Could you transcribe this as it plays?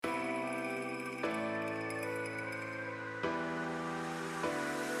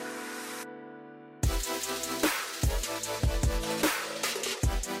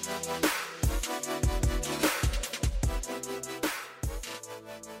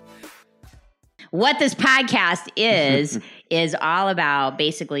what this podcast is all about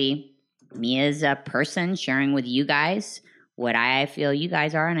basically me as a person sharing with you guys what I feel you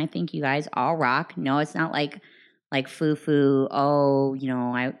guys are, and I think you guys all rock. No, it's not like foo-foo, oh,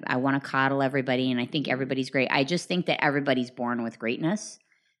 I want to coddle everybody and I think everybody's great. I just think that everybody's born with greatness.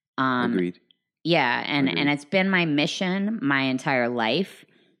 Agreed. Yeah, and it's been my mission my entire life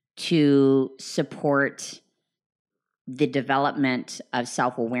to support the development of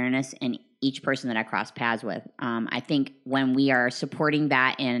self-awareness in each person that I cross paths with. I think when we are supporting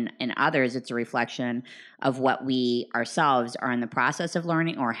that in others, it's a reflection of what we ourselves are in the process of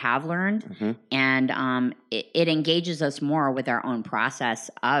learning or have learned. Mm-hmm. And it engages us more with our own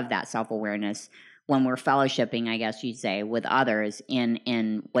process of that self-awareness when we're fellowshipping, I guess you'd say, with others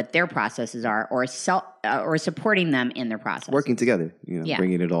in what their processes are, or supporting them in their process. Working together,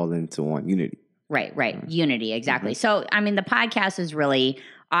 bringing it all into one unity. Right. Unity, exactly. Mm-hmm. So, I mean, the podcast is really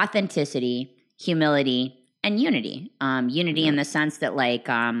authenticity, humility, and unity. Unity in the sense that, like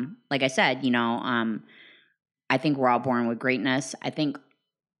I said, I think we're all born with greatness. I think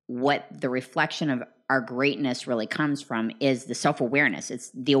what the reflection of our greatness really comes from is the self-awareness.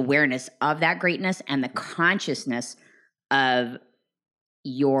 It's the awareness of that greatness and the consciousness of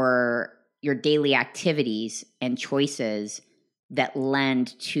your daily activities and choices that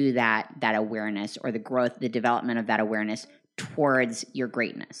lend to that awareness, or the growth, the development of that awareness towards your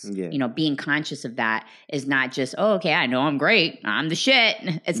greatness. Yeah. Being conscious of that is not just, oh, okay, I know I'm great, I'm the shit.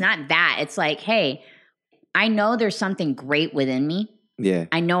 It's not that. It's like, hey, I know there's something great within me. Yeah.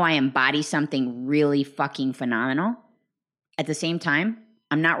 I know I embody something really fucking phenomenal. At the same time,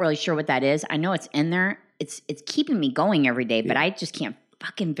 I'm not really sure what that is. I know it's in there. It's keeping me going every day, but I just can't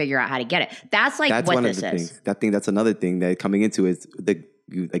fucking figure out how to get it. That's what one this of the is. Things. That's another thing that coming into is the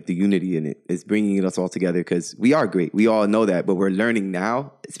unity in it is bringing us all together, because we are great. We all know that, but we're learning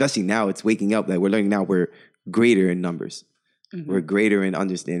now, especially now it's waking up, that we're learning now we're greater in numbers. Mm-hmm. We're greater in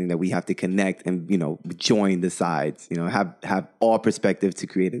understanding that we have to connect and, join the sides, have all perspective to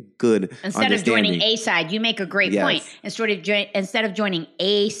create a good Instead of joining a side, you make a great point. Instead of joining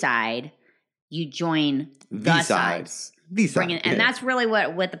a side, you join the sides. And that's really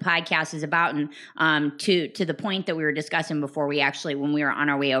what the podcast is about. And to the point that we were discussing before, when we were on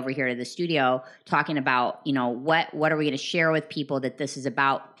our way over here to the studio, talking about, what are we going to share with people that this is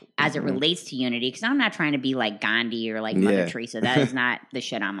about as it relates to unity? Because I'm not trying to be like Gandhi or like Mother Teresa. That is not the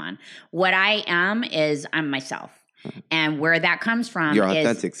shit I'm on. What I am is I'm myself. And where that comes from your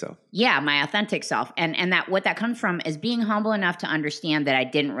authentic self. Yeah, my authentic self. And that what that comes from is being humble enough to understand that I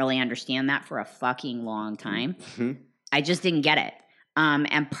didn't really understand that for a fucking long time. Mm-hmm. I just didn't get it.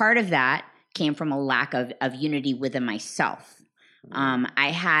 And part of that came from a lack of unity within myself. I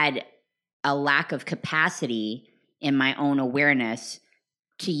had a lack of capacity in my own awareness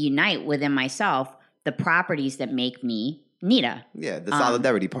to unite within myself the properties that make me Nita. Yeah, the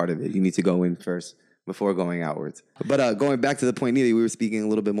solidarity part of it. You need to go in first before going outwards. But going back to the point, Nita, we were speaking a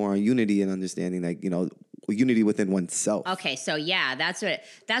little bit more on unity and understanding, unity within oneself. Okay, so yeah, that's what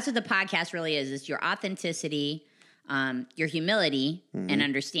the podcast really is. It's your authenticity, your humility, and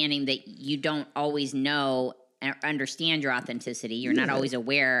understanding that you don't always know or understand your authenticity. You're not always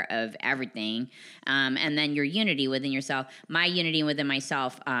aware of everything. And then your unity within yourself. My unity within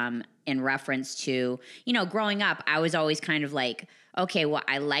myself, in reference to, growing up, I was always kind of like, okay, well,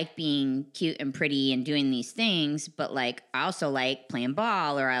 I like being cute and pretty and doing these things, but I also like playing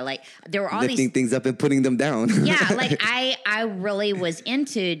ball, or there were all lifting things up and putting them down. Yeah, I really was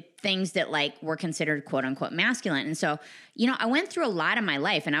into things that were considered quote unquote masculine. And so, I went through a lot of my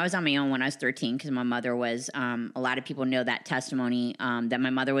life, and I was on my own when I was 13, because my mother was, a lot of people know that testimony, that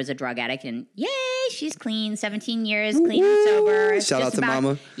my mother was a drug addict, and yay, she's clean, 17 years, clean and sober. Shout out to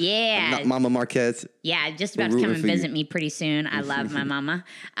Mama. Yeah. Mama Marquez. Yeah, just about to come and visit me pretty soon. I love my mama.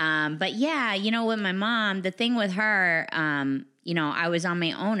 But yeah, with my mom, the thing with her, I was on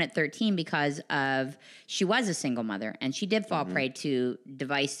my own at 13 because she was a single mother, and she did fall prey to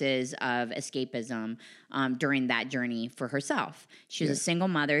devices of escapism during that journey for herself. She was a single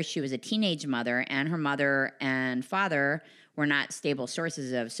mother. She was a teenage mother, and her mother and father were not stable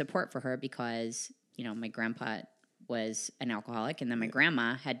sources of support for her because, my grandpa was an alcoholic, and then my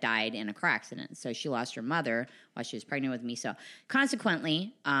grandma had died in a car accident. So she lost her mother while she was pregnant with me. So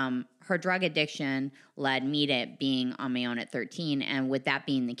consequently, her drug addiction led me to being on my own at 13. And with that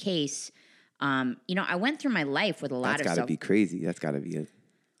being the case, I went through my life with a lot of That's got to be crazy. That's got to be it.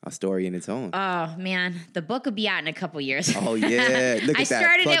 a story in its own. Oh man, the book will be out in a couple years. Oh yeah, look I at that.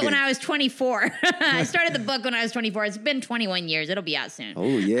 started it when I was 24. I started the book when I was 24. It's been 21 years. It'll be out soon.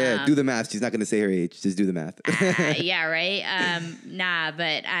 Oh yeah, do the math. She's not going to say her age. Just do the math. Yeah, right.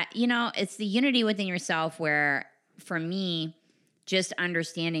 But it's the unity within yourself. Where for me, just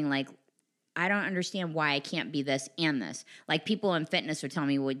understanding like, I don't understand why I can't be this and this. Like people in fitness would tell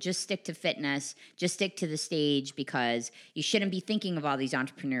me, well, just stick to fitness, just stick to the stage because you shouldn't be thinking of all these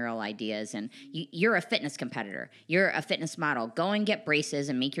entrepreneurial ideas. And you're a fitness competitor. You're a fitness model. Go and get braces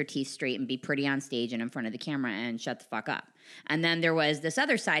and make your teeth straight and be pretty on stage and in front of the camera and shut the fuck up. And then there was this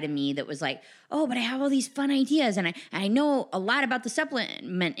other side of me that was like, oh, but I have all these fun ideas and I know a lot about the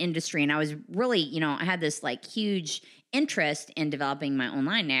supplement industry. And I was really, I had this like huge interest in developing my own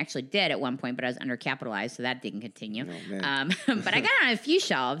line. And I actually did at one point, but I was undercapitalized, so that didn't continue. Oh, but I got on a few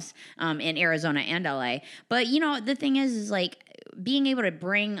shelves in Arizona and LA. But, the thing is like being able to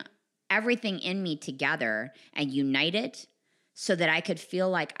bring everything in me together and unite it so that I could feel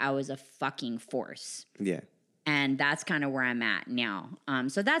like I was a fucking force. Yeah. And that's kind of where I'm at now.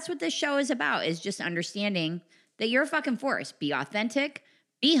 So that's what this show is about, is just understanding that you're a fucking force. Be authentic,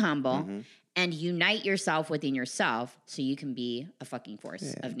 be humble, and unite yourself within yourself so you can be a fucking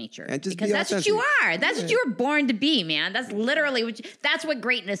force of nature. And just because that's authentic. What you are. That's what you were born to be, man. That's literally that's what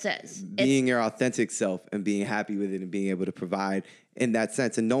greatness is. Being your authentic self and being happy with it and being able to provide in that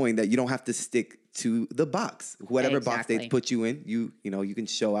sense and knowing that you don't have to stick to the box. Whatever box they put you in, you can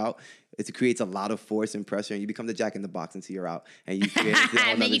show out. It creates a lot of force and pressure, and you become the jack in the box until you're out. And you create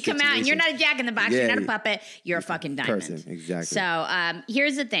and then you come out, and you're not a jack in the box. You're not a puppet. You're a fucking diamond. Person, exactly. So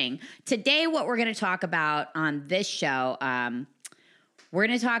here's the thing. Today, what we're going to talk about on this show, we're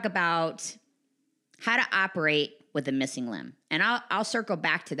going to talk about how to operate with a missing limb. And I'll circle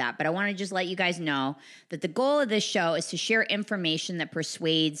back to that, but I want to just let you guys know that the goal of this show is to share information that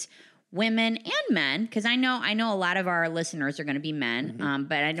persuades women and men, because I know a lot of our listeners are going to be men,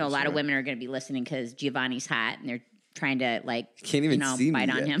 but I know a lot of women are going to be listening because Giovanni's hot and they're trying to can't even see bite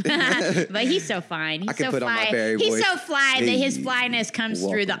me on yet. him. But he's so fine. He's so fly. He's so fly that his flyness comes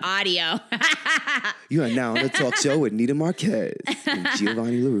through the audio. You are now on the talk show with Nita Marquez and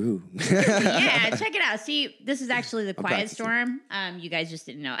Jiovanni Leroux. Yeah, check it out. See, this is actually the Quiet Storm. You guys just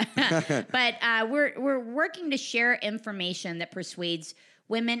didn't know it. But we're working to share information that persuades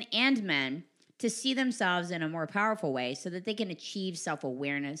women and men to see themselves in a more powerful way so that they can achieve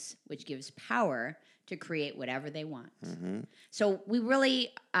self-awareness, which gives power to create whatever they want. So we really,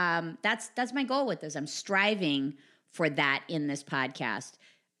 that's my goal with this. I'm striving for that in this podcast.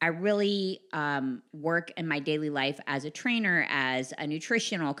 I really work in my daily life as a trainer, as a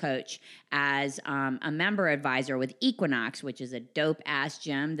nutritional coach, as a member advisor with Equinox, which is a dope-ass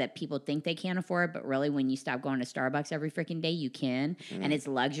gym that people think they can't afford, but really when you stop going to Starbucks every freaking day, you can. And it's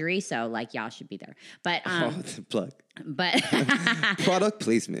luxury, so y'all should be there. But it's a plug. But product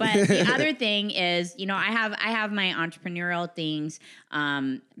placement. But the other thing is, I have my entrepreneurial things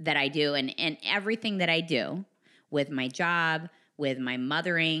that I do, and everything that I do with my job, with my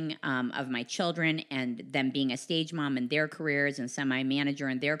mothering of my children and them being a stage mom in their careers and semi-manager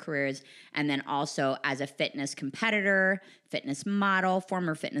in their careers, and then also as a fitness competitor, fitness model,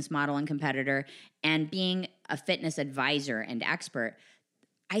 former fitness model and competitor, and being a fitness advisor and expert,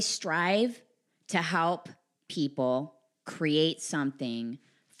 I strive to help people create something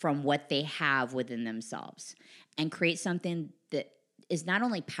from what they have within themselves and create something that is not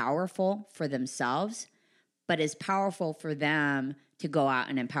only powerful for themselves, but is powerful for them to go out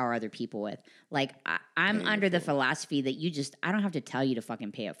and empower other people with. I'm under the philosophy that I don't have to tell you to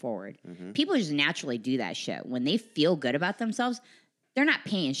fucking pay it forward. People just naturally do that shit. When they feel good about themselves, they're not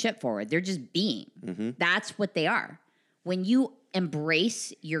paying shit forward. They're just being. That's what they are. When you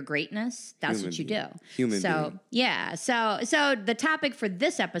embrace your greatness, that's what you do. Human being. Yeah. So the topic for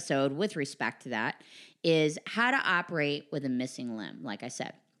this episode, with respect to that, is how to operate with a missing limb, like I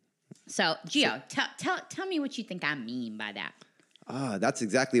said. So, Gio, tell me what you think I mean by that. That's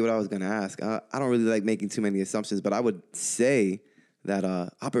exactly what I was going to ask. I don't really like making too many assumptions, but I would say that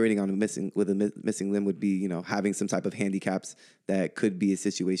operating with a missing limb would be, having some type of handicaps that could be a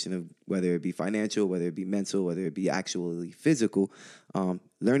situation of whether it be financial, whether it be mental, whether it be actually physical.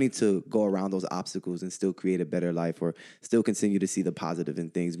 Learning to go around those obstacles and still create a better life, or still continue to see the positive in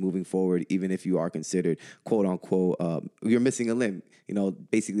things moving forward, even if you are considered, quote unquote, you're missing a limb,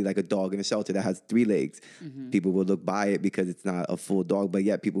 basically like a dog in a shelter that has 3 legs. People will look by it because it's not a full dog, but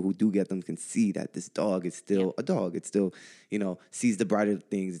yet people who do get them can see that this dog is still a dog. It still, sees the brighter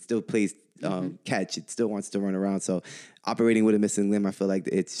things. It still plays catch. It still wants to run around. So operating with a missing limb, I feel like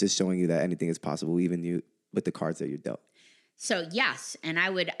it's just showing you that anything is possible, even with the cards that you're dealt. So yes, and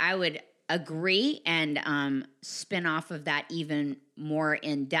I would agree and spin off of that even more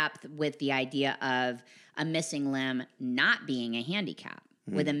in depth with the idea of a missing limb not being a handicap.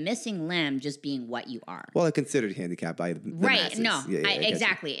 With a missing limb just being what you are. Well, it's considered handicap by the masses. No,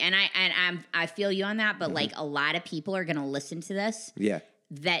 exactly. And I feel you on that, but like a lot of people are going to listen to this. Yeah.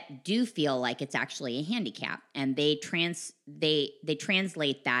 That do feel like it's actually a handicap, and they translate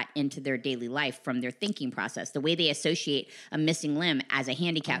that into their daily life from their thinking process. The way they associate a missing limb as a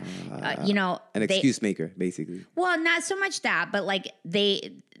handicap, an excuse maker, basically. Well, not so much that, but like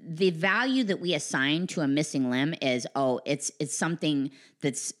the value that we assign to a missing limb is it's something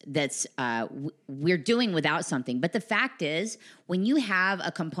that's we're doing without something. But the fact is, when you have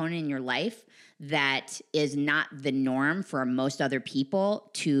a component in your life that is not the norm for most other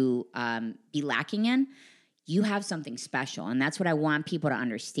people to be lacking in, you have something special. And that's what I want people to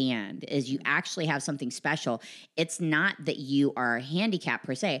understand, is you actually have something special. It's not that you are handicapped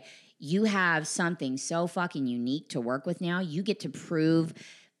per se. You have something so fucking unique to work with now. You get to prove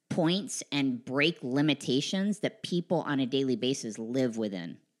points and break limitations that people on a daily basis live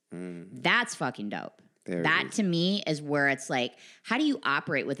within. That's fucking dope. That to me is where it's like, how do you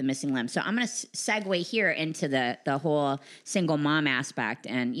operate with a missing limb? So I'm going to segue here into the whole single mom aspect.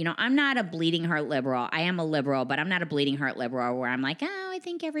 And, I'm not a bleeding heart liberal. I am a liberal, but I'm not a bleeding heart liberal where I'm like, I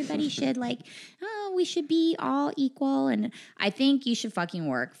think everybody should we should be all equal. And I think you should fucking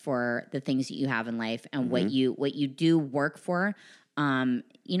work for the things that you have in life and what you do work for.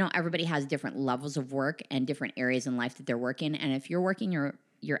 Everybody has different levels of work and different areas in life that they're working. And if you're working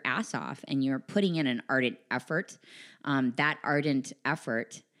your ass off and you're putting in an ardent effort, that ardent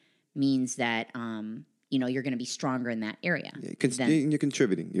effort means that you're going to be stronger in that area. You're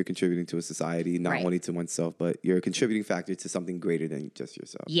contributing. You're contributing to a society, not only to oneself, but you're a contributing factor to something greater than just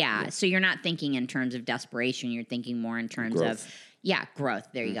yourself. Yeah. So you're not thinking in terms of desperation. You're thinking more in terms of growth.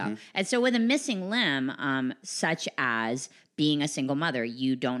 There you go. And so with a missing limb, such as being a single mother,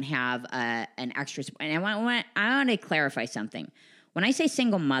 you don't have an extra. And I want to clarify something. When I say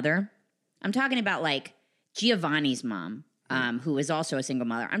single mother, I'm talking about like Giovanni's mom, who is also a single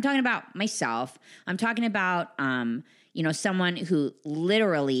mother. I'm talking about myself. I'm talking about, someone who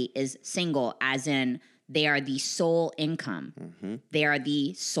literally is single, as in they are the sole income. They are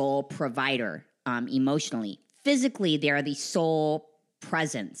the sole provider emotionally. Physically, they are the sole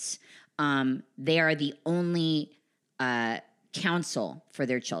presence. They are the only counsel for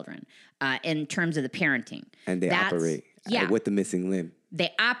their children in terms of the parenting. And they operate with the missing limb.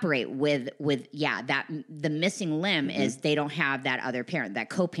 They operate with that the missing limb is they don't have that other parent, that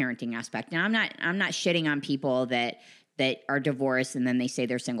co-parenting aspect. Now I'm not shitting on people that are divorced and then they say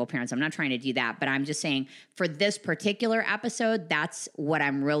they're single parents. I'm not trying to do that, but I'm just saying for this particular episode, that's what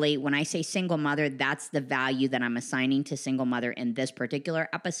I'm really, when I say single mother, that's the value that I'm assigning to single mother in this particular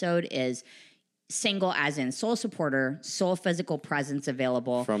episode is single as in sole supporter, sole physical presence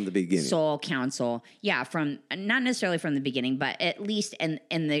available. From the beginning. Sole counsel. Yeah, from not necessarily from the beginning, but at least in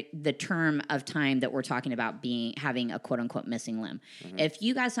the term of time that we're talking about having a quote unquote missing limb. If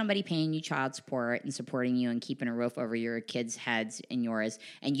you got somebody paying you child support and supporting you and keeping a roof over your kids' heads and yours,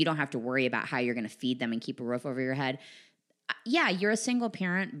 and you don't have to worry about how you're going to feed them and keep a roof over your head, you're a single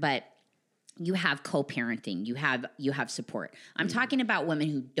parent, but you have co-parenting, you have support. I'm talking about women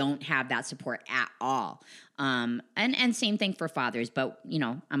who don't have that support at all. And same thing for fathers, but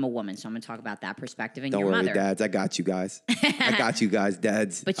I'm a woman, so I'm gonna talk about that perspective and don't your worry, mother. Dads, I got you guys. I got you guys,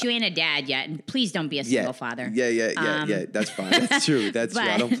 dads. But you ain't a dad yet, and please don't be a single father. Yeah. That's fine. That's true. That's true.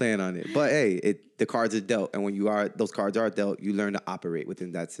 I don't plan on it. But hey, the cards are dealt, and when those cards are dealt, you learn to operate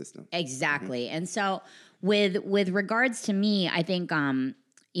within that system. Exactly. And so with regards to me, I think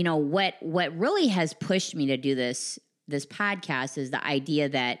what really has pushed me to do this podcast is the idea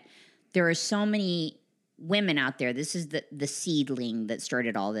that there are so many women out there. This is the seedling that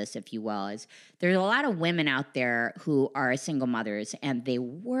started all this, if you will, is there's a lot of women out there who are single mothers and they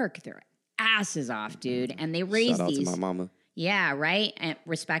work their asses off, dude. And they raise Shout out these. to my mama. Yeah, right. And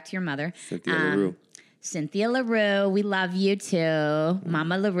respect to your mother. Cynthia Leroux. We love you too,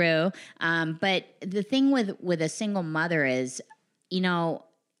 Mama Leroux. But the thing with a single mother is,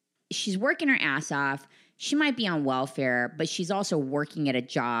 she's working her ass off. She might be on welfare, but she's also working at a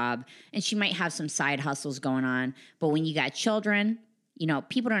job and she might have some side hustles going on. But when you got children,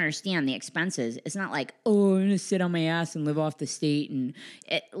 people don't understand the expenses. It's not like, I'm going to sit on my ass and live off the state. And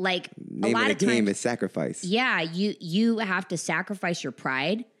a lot of the game times, is sacrifice. Yeah, you have to sacrifice your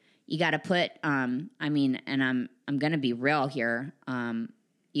pride. You got to put, and I'm going to be real here.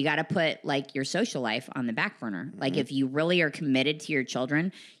 You got to put like your social life on the back burner. Like if you really are committed to your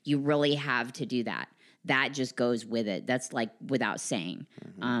children, you really have to do that. that just goes with it. That's like without saying.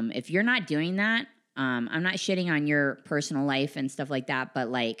 If you're not doing that, I'm not shitting on your personal life and stuff like that, but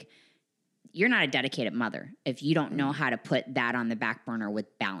like, you're not a dedicated mother if you don't know how to put that on the back burner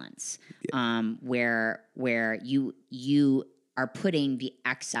with balance, where you are putting the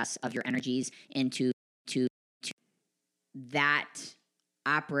excess of your energies into to that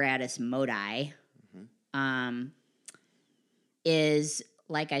apparatus modi, is,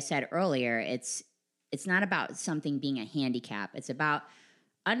 like I said earlier, it's not about something being a handicap. It's about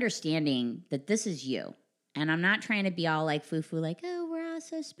understanding that this is you. And I'm not trying to be all like foo-foo, like, oh, we're all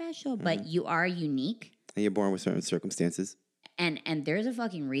so special, but you are unique. And you're born with certain circumstances. And there's a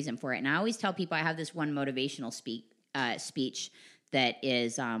fucking reason for it. And I always tell people, I have this one motivational speech that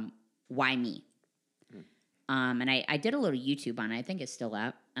is, why me? And I did a little YouTube on it. I think it's still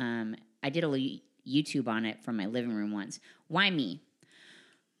up. I did a little YouTube on it from my living room once. Why me?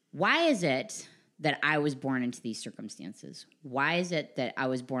 Why is it that I was born into these circumstances? Why is it that I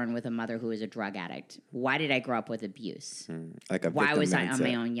was born with a mother who is a drug addict? Why did I grow up with abuse? Why was mindset. I on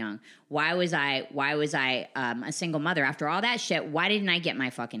my own young? Why was I a single mother? After all that shit, why didn't I get my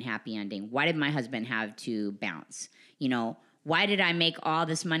fucking happy ending? Why did my husband have to bounce? You know, why did I make all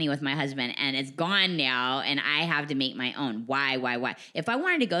this money with my husband and it's gone now and I have to make my own? Why? If I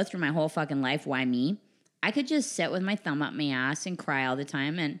wanted to go through my whole fucking life, why me? I could just sit with my thumb up my ass and cry all the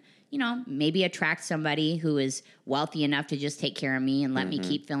time and, you know, maybe attract somebody who is wealthy enough to just take care of me and let me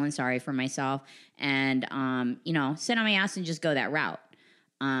keep feeling sorry for myself and, you know, sit on my ass and just go that route.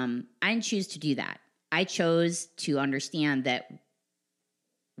 I didn't choose to do that. I chose to understand that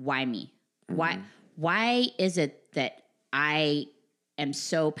why me? Why is it that I am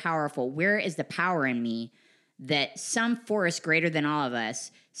so powerful? Where is the power in me that some force greater than all of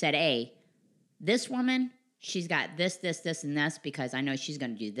us said, hey, this woman, she's got this, and this because I know she's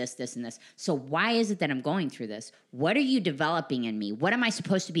going to do this, and this. So why is it that I'm going through this? What are you developing in me? What am I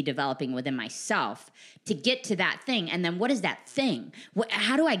supposed to be developing within myself to get to that thing? And then what is that thing?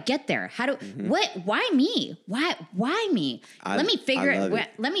 How do I get there? Why me? Why me? Let me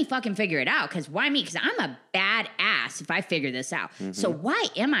fucking figure it out. Because why me? Because I'm a badass if I figure this out. So why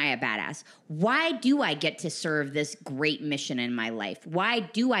am I a badass? Why do I get to serve this great mission in my life? Why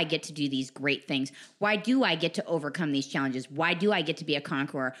do I get to do these great things? Why do I get to overcome these challenges? Why do I get to be a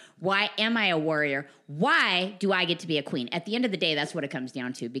conqueror? Why am I a warrior? Why do I get to be a queen? At the end of the day, that's what it comes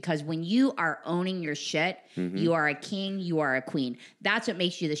down to. Because when you are owning your shit, you are a king, you are a queen. That's what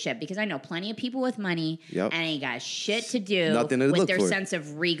makes you the shit. Because I know plenty of people with money and ain't got shit to do with their sense of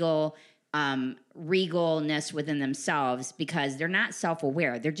regalness within themselves because they're not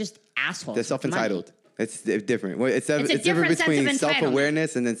self-aware. They're just assholes. They're self-entitled. It's different. It's different between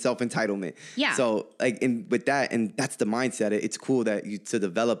self-awareness and then self-entitlement. Yeah. So with that, and that's the mindset. It's cool that you to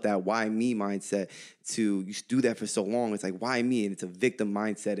develop that why me mindset. You do that for so long. It's like, why me? And it's a victim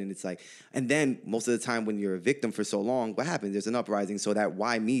mindset. And it's like, and then most of the time when you're a victim for so long, what happens? There's an uprising. So that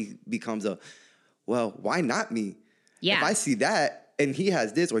why me becomes why not me? Yeah. If I see that and he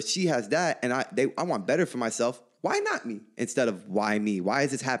has this or she has that and I want better for myself, why not me? Instead of why me? Why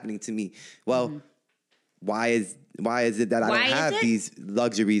is this happening to me? Well, why is it that I don't have these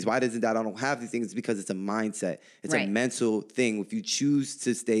luxuries? Why is it that I don't have these things? It's because it's a mindset. It's a mental thing. If you choose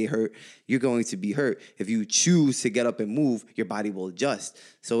to stay hurt, you're going to be hurt. If you choose to get up and move, your body will adjust.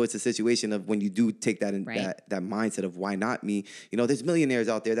 So it's a situation of when you do take that that mindset of why not me? You know, there's millionaires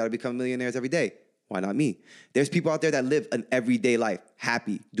out there that become millionaires every day. Why not me? There's people out there that live an everyday life,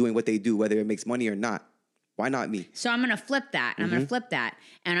 happy, doing what they do, whether it makes money or not. Why not me? So I'm going to flip that. I'm going to flip that.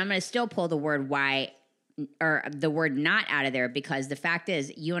 And I'm going to still pull the word why or the word not out of there because the fact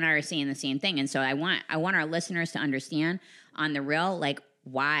is you and I are saying the same thing. And so I want our listeners to understand on the real, like,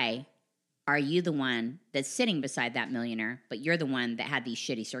 why are you the one that's sitting beside that millionaire, but you're the one that had these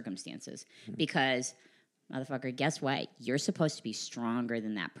shitty circumstances? Because motherfucker, guess what? You're supposed to be stronger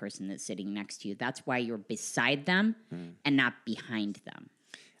than that person that's sitting next to you. That's why you're beside them and not behind them.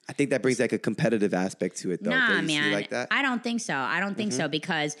 I think that brings like a competitive aspect to it, though. Nah, man. Like that? I don't think so. I don't think so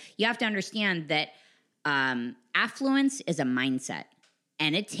because you have to understand that affluence is a mindset.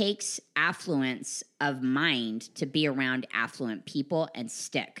 And it takes affluence of mind to be around affluent people and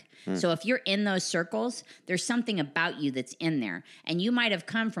stick. So if you're in those circles, there's something about you that's in there. And you might have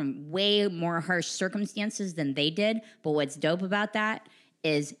come from way more harsh circumstances than they did. But what's dope about that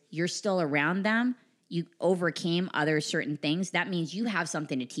is you're still around them. You overcame other certain things. That means you have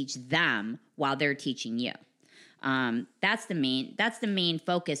something to teach them while they're teaching you. That's the main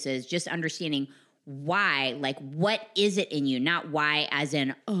focus is just understanding why, like, what is it in you? Not why as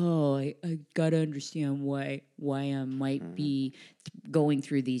in, I gotta understand why I might be going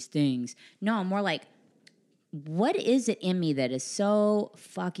through these things. No, more like, what is it in me that is so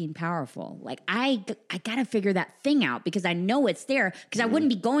fucking powerful? Like, I got to figure that thing out because I know it's there, because I wouldn't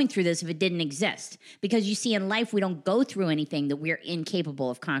be going through this if it didn't exist. Because you see, in life, we don't go through anything that we're incapable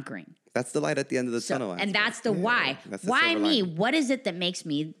of conquering. That's the light at the end of the tunnel. And that's the why. That's the why me? lining. What is it that makes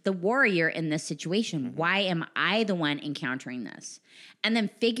me the warrior in this situation? Why am I the one encountering this? And then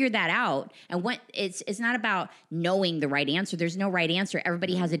figure that out. And what it's not about knowing the right answer. There's no right answer.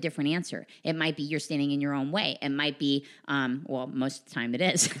 Everybody has a different answer. It might be you're standing in your own way. It might be, well, most of the time it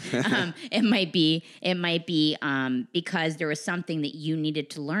is. It might be because there was something that you needed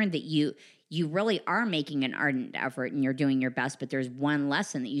to learn, that you really are making an ardent effort and you're doing your best, but there's one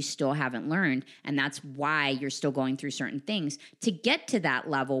lesson that you still haven't learned, and that's why you're still going through certain things to get to that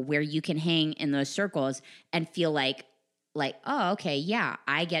level where you can hang in those circles and feel like, oh, okay, yeah,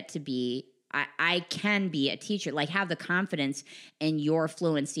 I can be a teacher, like have the confidence in your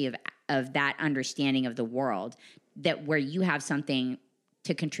fluency of that understanding of the world, that where you have something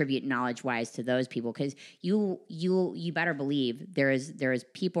to contribute knowledge-wise to those people, because you better believe there is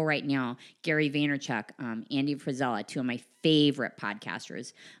people right now, Gary Vaynerchuk, Andy Frisella, two of my favorite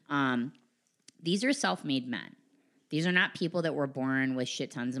podcasters. These are self-made men. These are not people that were born with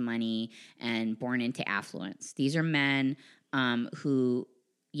shit tons of money and born into affluence. These are men who,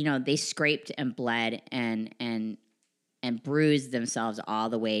 they scraped and bled and bruised themselves all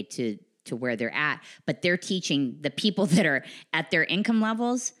the way to where they're at, but they're teaching the people that are at their income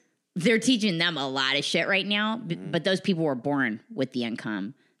levels, they're teaching them a lot of shit right now, but those people were born with the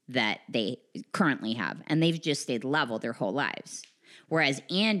income that they currently have, and they've just stayed level their whole lives. Whereas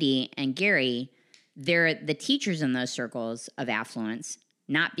Andy and Gary, they're the teachers in those circles of affluence,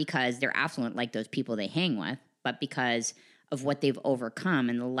 not because they're affluent like those people they hang with, but because of what they've overcome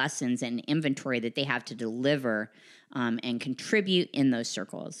and the lessons and inventory that they have to deliver and contribute in those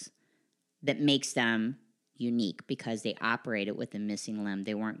circles, that makes them unique because they operated with a missing limb.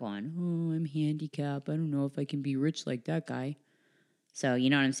 They weren't going, oh, I'm handicapped. I don't know if I can be rich like that guy. So, you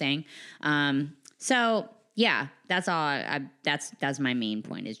know what I'm saying? So yeah, that's all. That's my main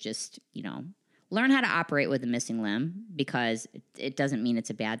point, is just, learn how to operate with a missing limb, because it doesn't mean it's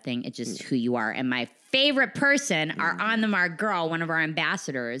a bad thing. It's just who you are. And my favorite person, our OnTheMarq girl, one of our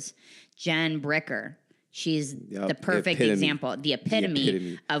ambassadors, Jen Bricker. She's the perfect example, the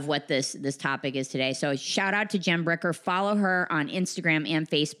epitome of what this topic is today. So shout out to Jen Bricker. Follow her on Instagram and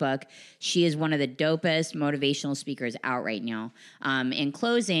Facebook. She is one of the dopest motivational speakers out right now. In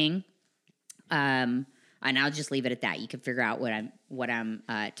closing, and I'll just leave it at that. You can figure out what I'm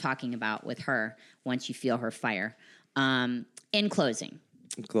talking about with her once you feel her fire. In closing.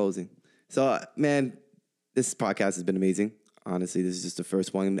 So, man, this podcast has been amazing. Honestly, this is just the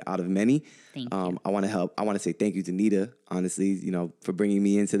first one out of many. Thank you. I want to say thank you to Nita, honestly, for bringing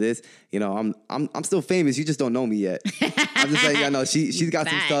me into this. I'm still famous. You just don't know me yet. I'm just letting y'all know she's got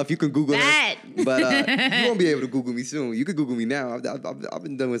some stuff. You can Google her, but you won't be able to Google me soon. You can Google me now. I've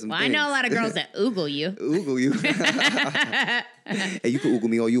been done with some things. I know a lot of girls that oogle you. Oogle you. Hey, you can oogle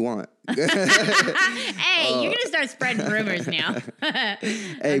me all you want. Hey, you're gonna start spreading rumors now.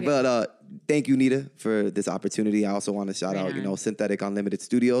 Hey, but thank you, Nita, for this opportunity. I also want to shout out, Synthetic Unlimited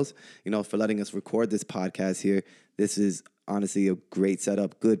Studios, for letting us record this podcast here. This is honestly a great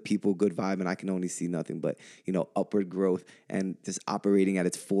setup, good people, good vibe, and I can only see nothing but, upward growth and just operating at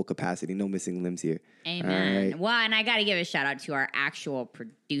its full capacity. No missing limbs here. Amen. Right. Well, and I got to give a shout out to our actual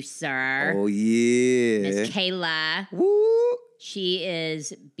producer. Oh, yeah. Miss Kayla. Woo! She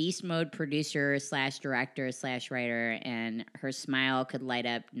is beast mode producer / director / writer, and her smile could light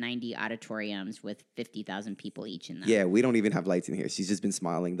up 90 auditoriums with 50,000 people each in them. Yeah, we don't even have lights in here. She's just been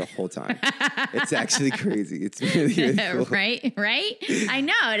smiling the whole time. It's actually crazy. It's really, really cool. Right? I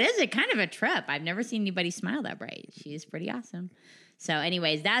know, it is kind of a trip. I've never seen anybody smile that bright. She's pretty awesome. So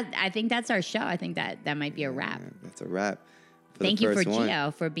anyways, I think that's our show. I think that might be a wrap. That's a wrap. Thank you for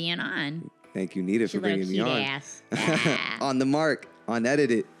Gio for being on. Thank you, Nita, for bringing me on. Ass. On the mark,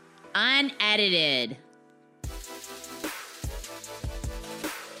 unedited. Unedited.